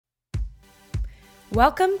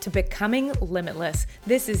Welcome to Becoming Limitless.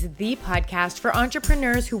 This is the podcast for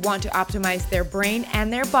entrepreneurs who want to optimize their brain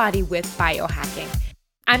and their body with biohacking.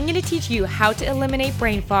 I'm going to teach you how to eliminate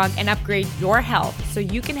brain fog and upgrade your health so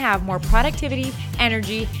you can have more productivity,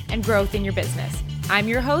 energy, and growth in your business. I'm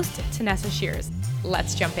your host, Tanessa Shears.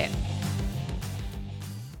 Let's jump in.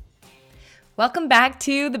 Welcome back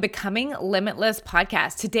to the Becoming Limitless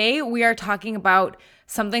podcast. Today, we are talking about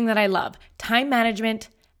something that I love, time management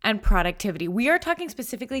and productivity. We are talking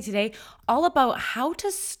specifically today all about how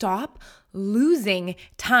to stop losing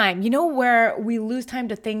time. You know, where we lose time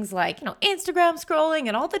to things like, Instagram scrolling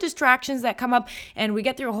and all the distractions that come up, and we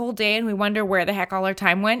get through a whole day and we wonder where the heck all our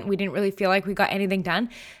time went. We didn't really feel like we got anything done.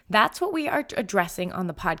 That's what we are addressing on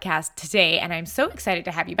the podcast today, and I'm so excited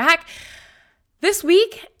to have you back. This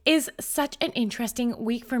week is such an interesting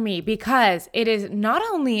week for me because it is not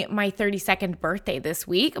only my 32nd birthday this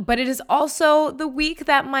week, but it is also the week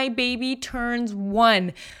that my baby turns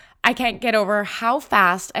 1. I can't get over how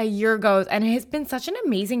fast a year goes, and it has been such an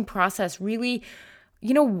amazing process, really,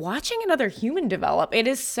 watching another human develop. It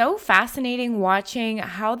is so fascinating watching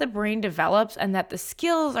how the brain develops and that the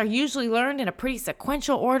skills are usually learned in a pretty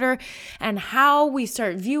sequential order, and how we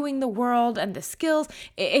start viewing the world and the skills.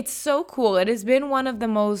 It's so cool. It has been one of the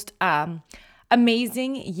most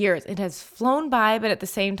amazing years. It has flown by, but at the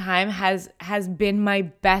same time has been my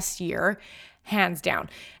best year, hands down.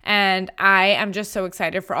 And I am just so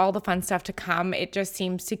excited for all the fun stuff to come. It just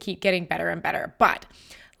seems to keep getting better and better. But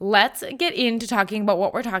let's get into talking about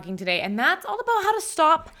what we're talking today, and that's all about how to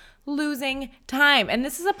stop losing time. And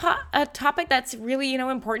this is a topic that's really,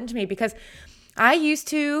 important to me because I used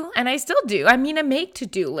to, and I still do, I make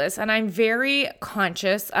to-do lists, and I'm very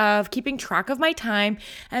conscious of keeping track of my time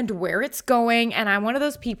and where it's going. And I'm one of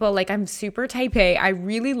those people, I'm super type A. I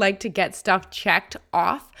really like to get stuff checked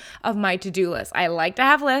off of my to-do list. I like to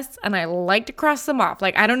have lists, and I like to cross them off.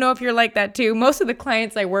 I don't know if you're like that too. Most of the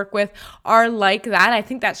clients I work with are like that. I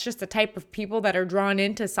think that's just the type of people that are drawn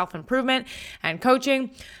into self-improvement and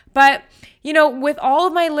coaching. But, with all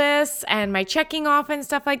of my lists and my checking off and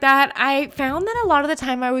stuff like that, I found that a lot of the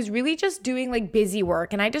time I was really just doing busy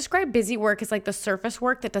work. And I describe busy work as the surface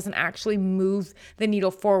work that doesn't actually move the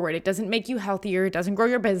needle forward. It doesn't make you healthier. It doesn't grow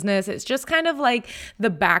your business. It's just kind of the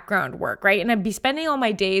background work, right? And I'd be spending all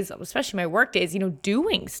my days, especially my work days,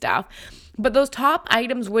 doing stuff. But those top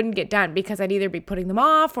items wouldn't get done because I'd either be putting them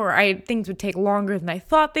off or things would take longer than I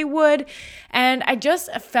thought they would. And I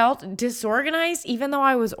just felt disorganized even though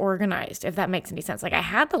I was organized, if that makes any sense. I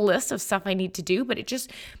had the list of stuff I need to do, but it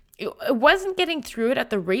wasn't getting through it at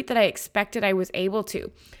the rate that I expected I was able to.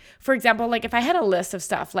 For example, if I had a list of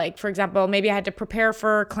stuff, for example, maybe I had to prepare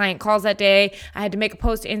for client calls that day, I had to make a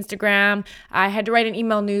post to Instagram, I had to write an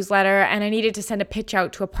email newsletter, and I needed to send a pitch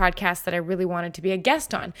out to a podcast that I really wanted to be a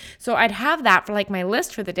guest on. So I'd have that for my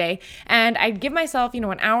list for the day, and I'd give myself,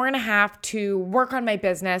 an hour and a half to work on my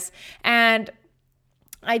business, and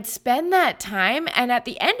I'd spend that time, and at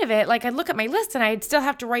the end of it, I'd look at my list and I'd still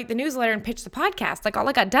have to write the newsletter and pitch the podcast. All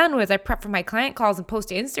I got done was I prepped for my client calls and post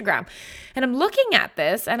to Instagram. And I'm looking at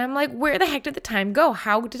this and I'm where the heck did the time go?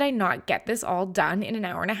 How did I not get this all done in an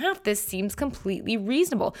hour and a half? This seems completely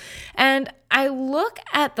reasonable. And I look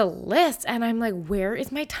at the list and I'm where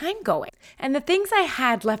is my time going? And the things I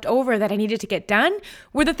had left over that I needed to get done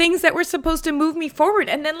were the things that were supposed to move me forward.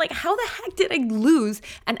 And then how the heck did I lose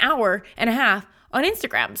an hour and a half on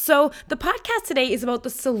Instagram? So the podcast today is about the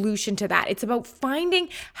solution to that. It's about finding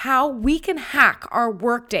how we can hack our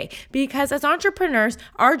workday, because as entrepreneurs,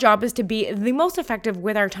 our job is to be the most effective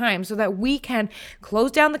with our time so that we can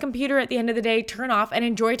close down the computer at the end of the day, turn off, and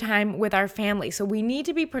enjoy time with our family. So we need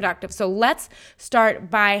to be productive. So let's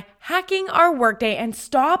start by hacking our workday and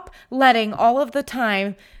stop letting all of the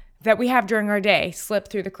time that we have during our day slip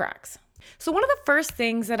through the cracks. So one of the first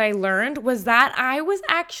things that I learned was that I was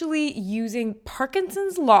actually using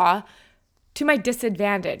Parkinson's law to my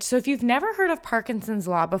disadvantage. So if you've never heard of Parkinson's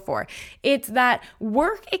law before, it's that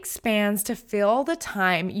work expands to fill the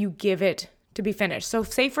time you give it to be finished. So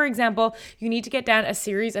say, for example, you need to get down a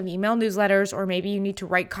series of email newsletters, or maybe you need to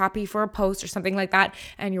write copy for a post or something like that,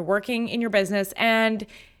 and you're working in your business, and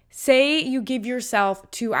say you give yourself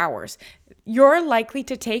 2 hours. You're likely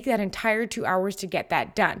to take that entire 2 hours to get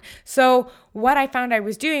that done. So what I found I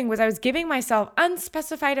was doing was I was giving myself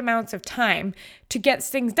unspecified amounts of time to get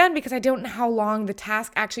things done because I don't know how long the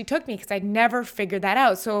task actually took me, because I'd never figured that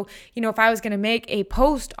out. So, if I was going to make a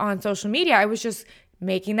post on social media, I was just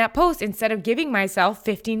making that post instead of giving myself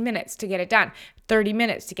 15 minutes to get it done. 30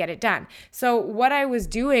 minutes to get it done. So what I was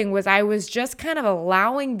doing was I was just kind of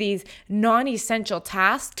allowing these non-essential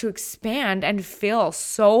tasks to expand and fill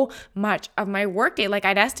so much of my workday. Like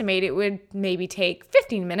I'd estimate it would maybe take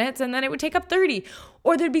 15 minutes and then it would take up 30.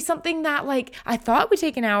 Or there'd be something that like I thought would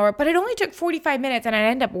take an hour, but it only took 45 minutes and I'd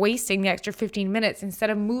end up wasting the extra 15 minutes instead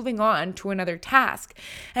of moving on to another task.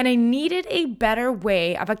 And I needed a better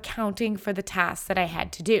way of accounting for the tasks that I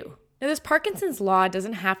had to do. Now, this Parkinson's law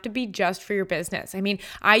doesn't have to be just for your business. I mean,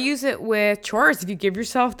 I use it with chores. If you give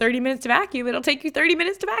yourself 30 minutes to vacuum, it'll take you 30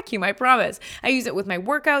 minutes to vacuum, I promise. I use it with my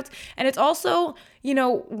workouts. And it's also,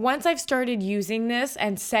 once I've started using this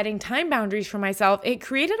and setting time boundaries for myself, it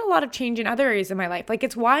created a lot of change in other areas of my life. Like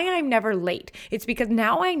it's why I'm never late. It's because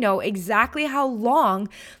now I know exactly how long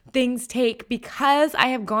things take because I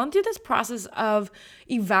have gone through this process of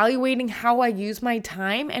evaluating how I use my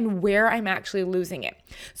time and where I'm actually losing it.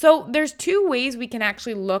 So there's two ways we can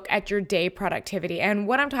actually look at your day productivity. And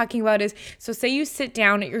what I'm talking about is, so say you sit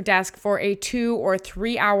down at your desk for a 2 or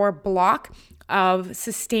 3 hour block of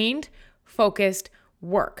sustained, focused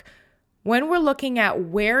work. When we're looking at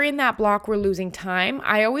where in that block we're losing time,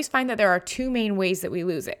 I always find that there are two main ways that we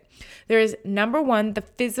lose it. There is number one,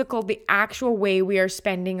 the actual way we are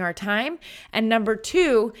spending our time. And number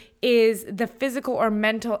two is the physical or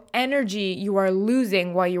mental energy you are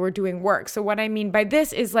losing while you are doing work. So what I mean by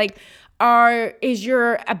this is like, is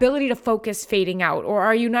your ability to focus fading out, or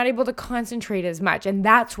are you not able to concentrate as much? And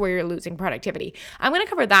that's where you're losing productivity. I'm going to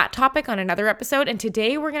cover that topic on another episode. And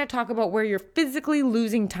today we're going to talk about where you're physically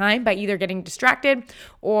losing time by either getting distracted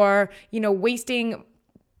or, wasting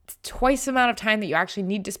twice the amount of time that you actually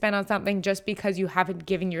need to spend on something just because you haven't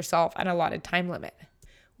given yourself an allotted time limit.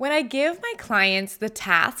 When I give my clients the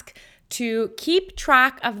task to keep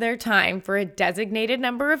track of their time for a designated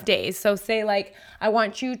number of days, so say like, I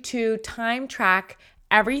want you to time track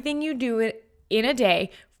everything you do in a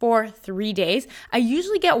day for 3 days, I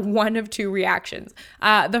usually get one of two reactions.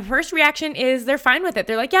 The first reaction is they're fine with it.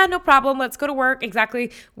 They're like, yeah, no problem. Let's go to work.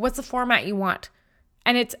 Exactly. What's the format you want?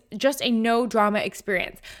 And it's just a no drama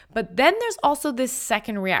experience. But then there's also this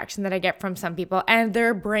second reaction that I get from some people, and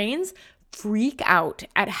their brains freak out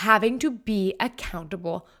at having to be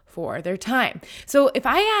accountable for their time. So if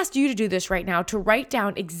I asked you to do this right now, to write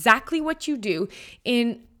down exactly what you do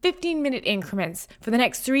in 15-minute increments for the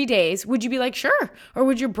next 3 days, would you be like, sure? Or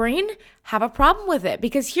would your brain have a problem with it?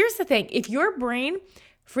 Because here's the thing, if your brain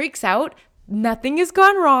freaks out, nothing has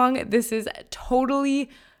gone wrong. This is totally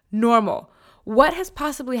normal. What has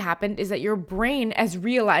possibly happened is that your brain has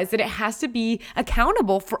realized that it has to be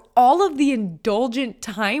accountable for all of the indulgent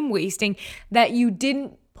time wasting that you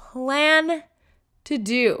didn't plan to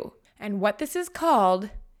do. And what this is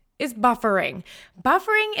called is buffering.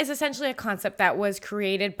 Buffering is essentially a concept that was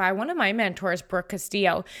created by one of my mentors, Brooke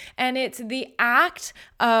Castillo, and it's the act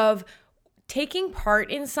of taking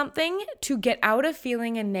part in something to get out of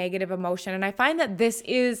feeling a negative emotion. And I find that this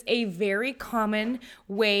is a very common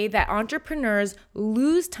way that entrepreneurs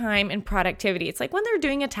lose time and productivity. It's like when they're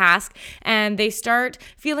doing a task and they start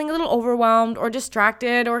feeling a little overwhelmed or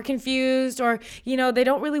distracted or confused, or, they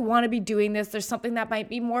don't really want to be doing this. There's something that might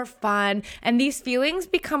be more fun. And these feelings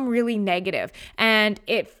become really negative and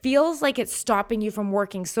it feels like it's stopping you from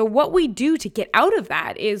working. So what we do to get out of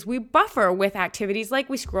that is we buffer with activities like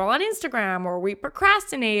we scroll on Instagram, or we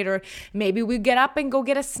procrastinate, or maybe we get up and go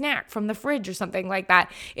get a snack from the fridge or something like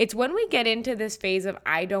that. It's when we get into this phase of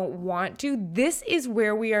I don't want to, this is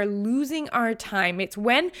where we are losing our time. It's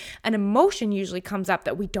when an emotion usually comes up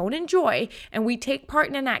that we don't enjoy and we take part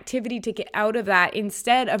in an activity to get out of that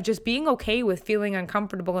instead of just being okay with feeling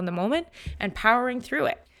uncomfortable in the moment and powering through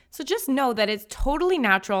it. So just know that it's totally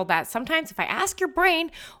natural that sometimes if I ask your brain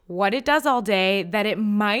what it does all day, that it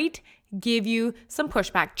might give you some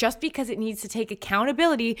pushback just because it needs to take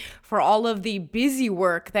accountability for all of the busy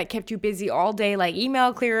work that kept you busy all day, like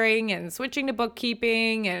email clearing and switching to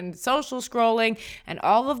bookkeeping and social scrolling and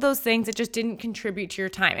all of those things that just didn't contribute to your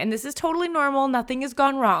time. And this is totally normal. Nothing has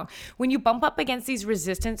gone wrong. When you bump up against these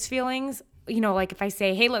resistance feelings, like if I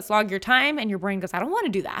say, hey, let's log your time, and your brain goes, I don't want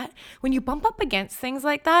to do that. When you bump up against things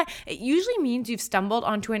like that, it usually means you've stumbled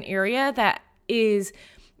onto an area that is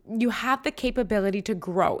you have the capability to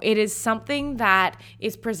grow. It is something that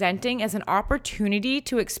is presenting as an opportunity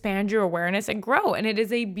to expand your awareness and grow. And it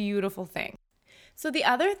is a beautiful thing. So the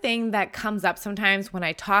other thing that comes up sometimes when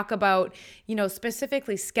I talk about,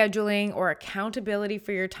 specifically scheduling or accountability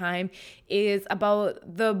for your time is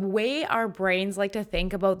about the way our brains like to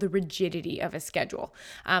think about the rigidity of a schedule.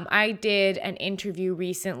 I did an interview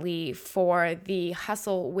recently for the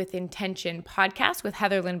Hustle with Intention podcast with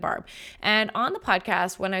Heather Lynn Barb. And on the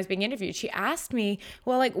podcast, when I was being interviewed, she asked me,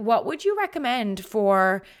 well, what would you recommend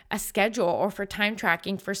for a schedule or for time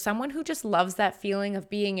tracking for someone who just loves that feeling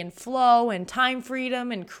of being in flow and time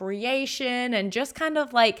freedom and creation and just kind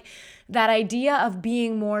of that idea of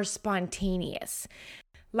being more spontaneous?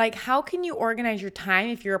 How can you organize your time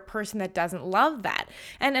if you're a person that doesn't love that?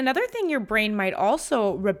 And another thing your brain might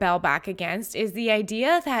also rebel back against is the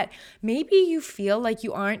idea that maybe you feel like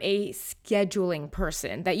you aren't a scheduling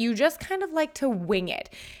person, that you just kind of like to wing it,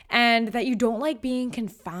 and that you don't like being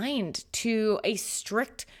confined to a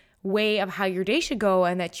strict way of how your day should go,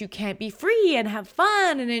 and that you can't be free and have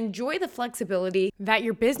fun and enjoy the flexibility that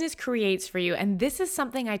your business creates for you. And this is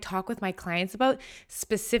something I talk with my clients about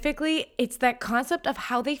specifically. It's that concept of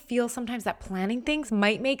how they feel sometimes that planning things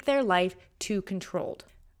might make their life too controlled.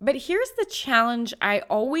 But here's the challenge I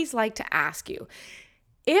always like to ask you.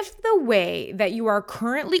 If the way that you are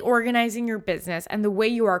currently organizing your business and the way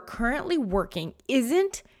you are currently working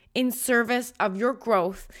isn't in service of your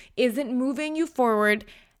growth, isn't moving you forward,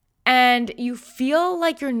 and you feel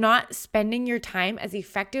like you're not spending your time as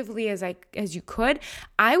effectively as you could,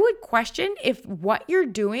 I would question if what you're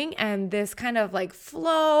doing and this kind of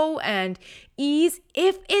flow and ease,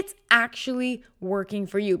 if it's actually working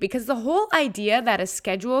for you. Because the whole idea that a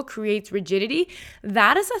schedule creates rigidity,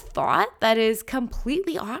 that is a thought that is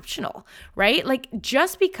completely optional, right?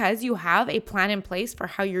 Just because you have a plan in place for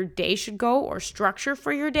how your day should go or structure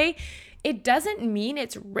for your day, it doesn't mean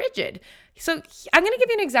it's rigid. So I'm going to give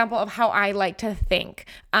you an example of how I like to think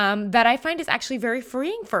that I find is actually very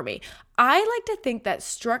freeing for me. I like to think that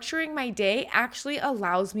structuring my day actually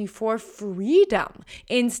allows me for freedom.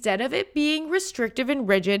 Instead of it being restrictive and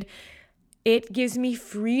rigid, it gives me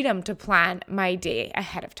freedom to plan my day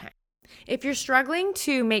ahead of time. If you're struggling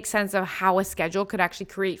to make sense of how a schedule could actually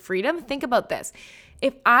create freedom, think about this.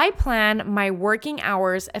 If I plan my working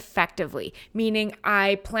hours effectively, meaning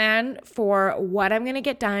I plan for what I'm going to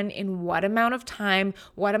get done in what amount of time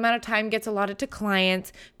gets allotted to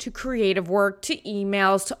clients, to creative work, to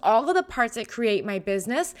emails, to all of the parts that create my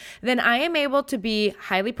business, then I am able to be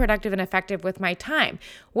highly productive and effective with my time.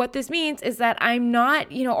 What this means is that I'm not,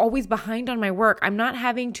 always behind on my work. I'm not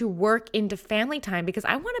having to work into family time because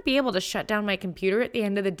I want to be able to shut down my computer at the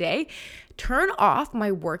end of the day, turn off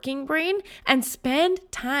my working brain, and spend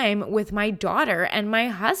time with my daughter and my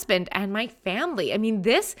husband and my family. I mean,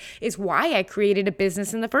 this is why I created a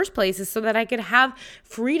business in the first place, is so that I could have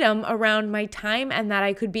freedom around my time and that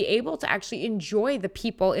I could be able to actually enjoy the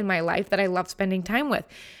people in my life that I love spending time with.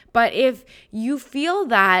 But if you feel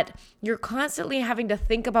that you're constantly having to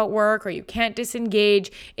think about work or you can't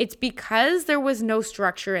disengage, it's because there was no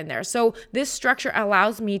structure in there. So this structure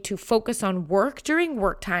allows me to focus on work during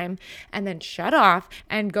work time and then shut off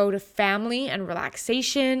and go to family and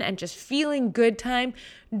relaxation and just feeling good time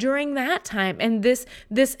during that time. And this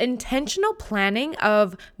intentional planning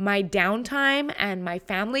of my downtime and my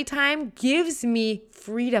family time gives me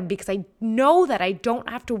freedom because I know that I don't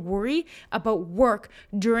have to worry about work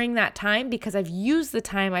during that time because I've used the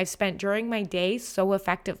time I've spent during my day so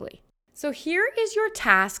effectively. So here is your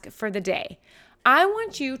task for the day. I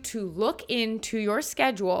want you to look into your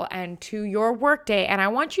schedule and to your workday, and I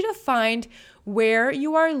want you to find where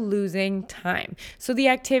you are losing time. So the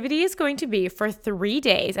activity is going to be for 3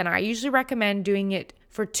 days, and I usually recommend doing it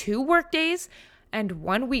for 2 work days and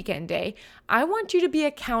 1 weekend day. I want you to be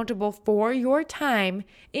accountable for your time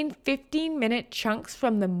in 15-minute chunks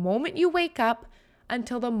from the moment you wake up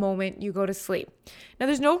until the moment you go to sleep. Now,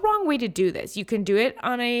 there's no wrong way to do this. You can do it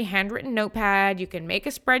on a handwritten notepad. You can make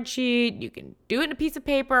a spreadsheet. You can do it in a piece of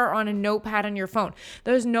paper or on a notepad on your phone.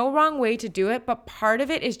 There's no wrong way to do it, but part of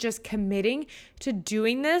it is just committing to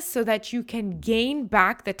doing this so that you can gain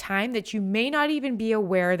back the time that you may not even be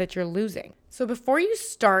aware that you're losing. So before you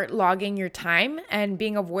start logging your time and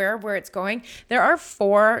being aware of where it's going, there are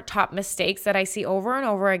 4 top mistakes that I see over and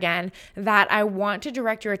over again that I want to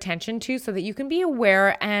direct your attention to so that you can be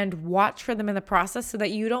aware and watch for them in the process so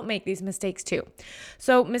that you don't make these mistakes too.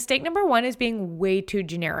 So mistake number 1 is being way too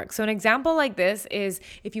generic. So an example like this is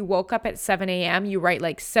if you woke up at 7 a.m., you write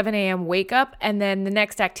 7 a.m. wake up, and then the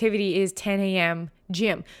next activity is 10 a.m.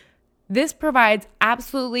 gym. This provides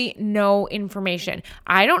absolutely no information.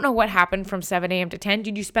 I don't know what happened from 7 a.m. to 10.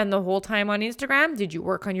 Did you spend the whole time on Instagram? Did you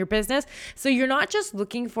work on your business? So you're not just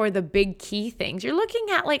looking for the big key things. You're looking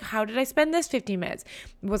at like, how did I spend this 15 minutes?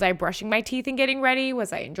 Was I brushing my teeth and getting ready?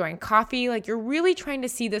 Was I enjoying coffee? Like, you're really trying to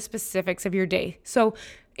see the specifics of your day. So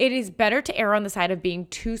it is better to err on the side of being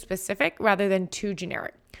too specific rather than too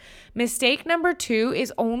generic. Mistake number 2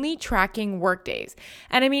 is only tracking work days.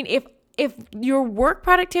 And I mean, if your work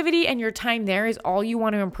productivity and your time there is all you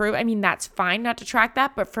want to improve, I mean, that's fine not to track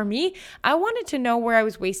that. But for me, I wanted to know where I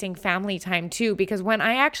was wasting family time too, because when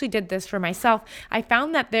I actually did this for myself, I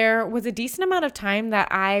found that there was a decent amount of time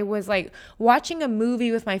that I was like watching a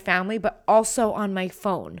movie with my family, but also on my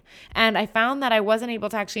phone. And I found that I wasn't able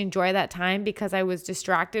to actually enjoy that time because I was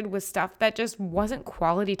distracted with stuff that just wasn't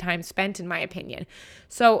quality time spent, in my opinion.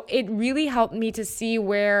 So it really helped me to see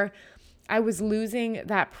where I was losing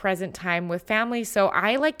that present time with family. So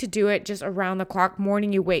I like to do it just around the clock,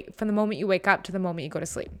 morning you wake, from the moment you wake up to the moment you go to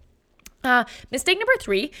sleep. Mistake number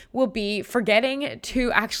 3 will be forgetting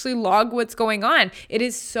to actually log what's going on. It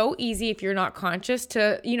is so easy if you're not conscious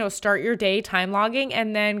to, start your day time logging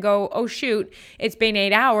and then go, oh shoot, it's been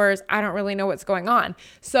 8 hours. I don't really know what's going on.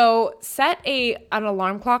 So set an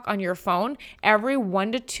alarm clock on your phone every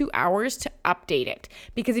 1 to 2 hours to update it.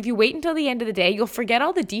 Because if you wait until the end of the day, you'll forget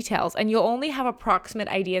all the details and you'll only have approximate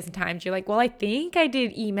ideas and times. You're like, well, I think I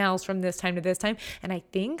did emails from this time to this time, and I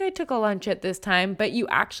think I took a lunch at this time, but you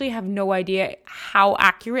actually have no idea how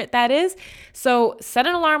accurate that is. So set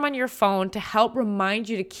an alarm on your phone to help remind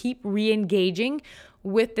you to keep re-engaging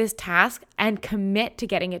with this task and commit to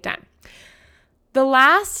getting it done. The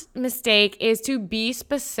last mistake is to be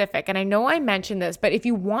specific. And I know I mentioned this, but if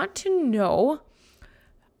you want to know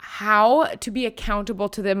how to be accountable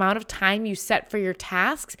to the amount of time you set for your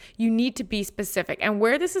tasks, you need to be specific. And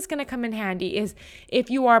where this is going to come in handy is if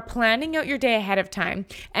you are planning out your day ahead of time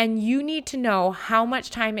and you need to know how much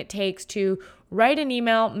time it takes to write an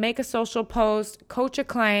email, make a social post, coach a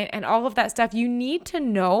client, and all of that stuff, you need to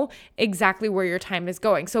know exactly where your time is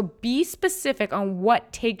going. So be specific on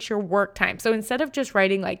what takes your work time. So instead of just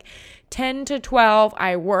writing like 10 to 12,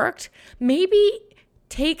 I worked, maybe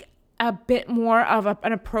take a bit more of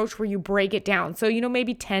an approach where you break it down. So,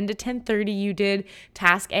 maybe 10 to 10:30 you did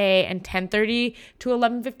task A, and 10:30 to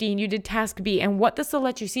 11:15 you did task B. And what this will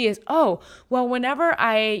let you see is, whenever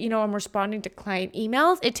I'm responding to client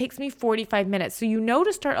emails, it takes me 45 minutes. So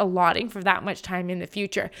to start allotting for that much time in the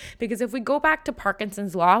future. Because if we go back to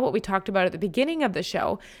Parkinson's Law, what we talked about at the beginning of the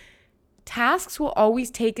show, tasks will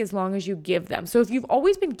always take as long as you give them. So if you've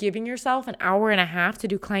always been giving yourself an hour and a half to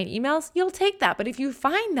do client emails, you'll take that. But if you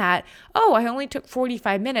find that, I only took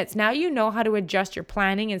 45 minutes, now you know how to adjust your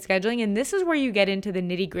planning and scheduling. And this is where you get into the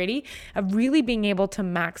nitty-gritty of really being able to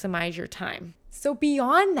maximize your time. So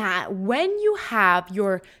beyond that, when you have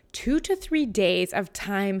your 2 to 3 days of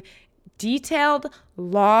time detailed,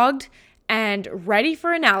 logged, and ready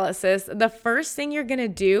for analysis, the first thing you're going to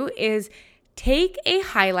do is take a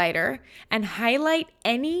highlighter and highlight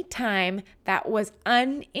any time that was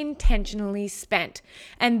unintentionally spent.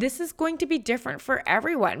 And this is going to be different for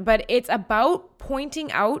everyone, but it's about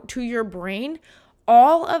pointing out to your brain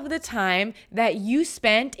all of the time that you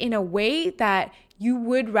spent in a way that you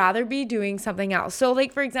would rather be doing something else. So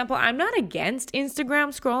like, for example, I'm not against Instagram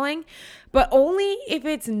scrolling, but only if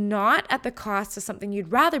it's not at the cost of something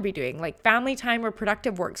you'd rather be doing, like family time or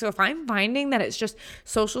productive work. So if I'm finding that it's just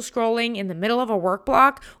social scrolling in the middle of a work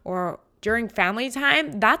block or during family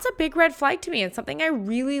time, that's a big red flag to me and something I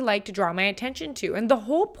really like to draw my attention to. And the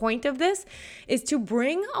whole point of this is to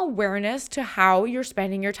bring awareness to how you're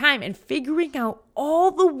spending your time and figuring out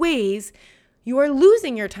all the ways you are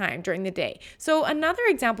losing your time during the day. So another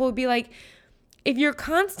example would be like, if you're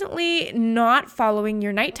constantly not following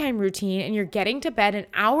your nighttime routine and you're getting to bed an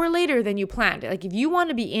hour later than you planned, like if you want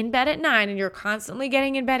to be in bed at 9 and you're constantly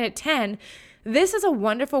getting in bed at 10, this is a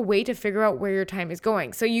wonderful way to figure out where your time is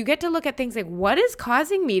going. So you get to look at things like, what is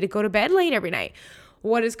causing me to go to bed late every night?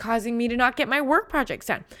 What is causing me to not get my work projects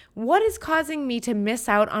done? What is causing me to miss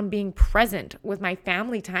out on being present with my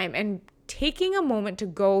family time and taking a moment to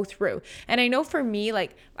go through? And I know for me,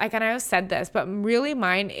 like I kind of said this, but really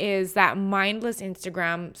mine is that mindless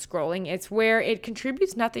Instagram scrolling. It's where it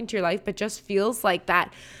contributes nothing to your life, but just feels like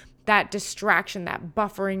that distraction, that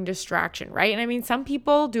buffering distraction, right? And I mean, some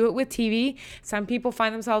people do it with TV. Some people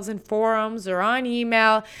find themselves in forums or on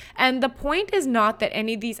email. And the point is not that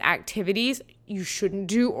any of these activities you shouldn't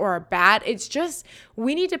do or are bad. It's just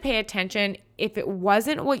we need to pay attention. If it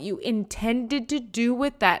wasn't what you intended to do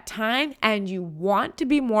with that time and you want to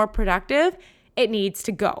be more productive, it needs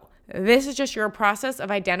to go. This is just your process of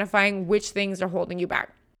identifying which things are holding you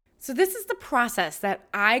back. So this is the process that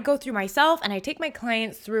I go through myself and I take my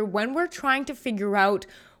clients through when we're trying to figure out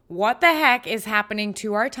what the heck is happening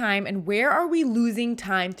to our time and where are we losing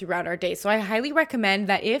time throughout our day. So I highly recommend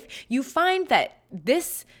that if you find that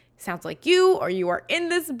this sounds like you or you are in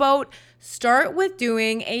this boat, start with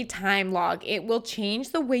doing a time log. It will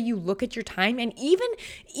change the way you look at your time. And even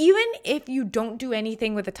if you don't do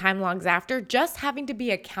anything with the time logs after, just having to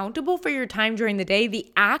be accountable for your time during the day,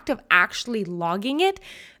 the act of actually logging it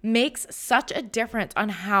makes such a difference on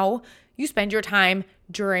how you spend your time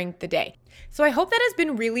during the day. So I hope that has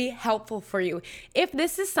been really helpful for you. If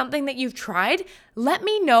this is something that you've tried, let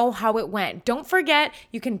me know how it went. Don't forget,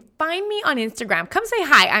 you can find me on Instagram. Come say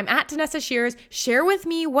hi. I'm at Danessa Shears. Share with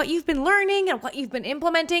me what you've been learning and what you've been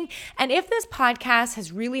implementing. And if this podcast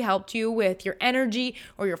has really helped you with your energy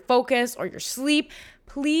or your focus or your sleep,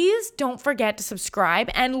 please don't forget to subscribe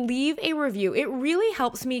and leave a review. It really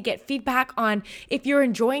helps me get feedback on if you're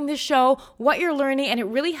enjoying the show, what you're learning, and it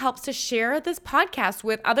really helps to share this podcast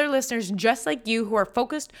with other listeners just like you who are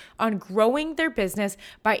focused on growing their business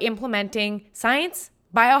by implementing science,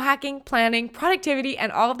 biohacking, planning, productivity,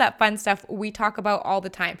 and all of that fun stuff we talk about all the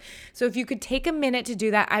time. So if you could take a minute to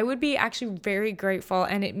do that, I would be actually very grateful,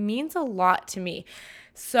 and it means a lot to me.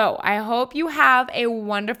 So I hope you have a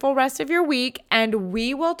wonderful rest of your week, and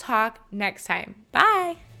we will talk next time.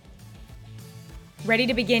 Bye. Ready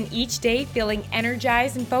to begin each day feeling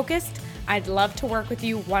energized and focused? I'd love to work with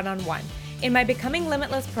you one-on-one. In my Becoming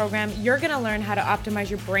Limitless program, you're going to learn how to optimize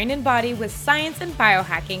your brain and body with science and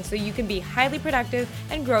biohacking so you can be highly productive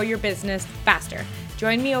and grow your business faster.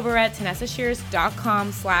 Join me over at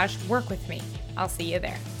TanessaShears.com/work with me. I'll see you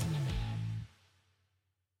there.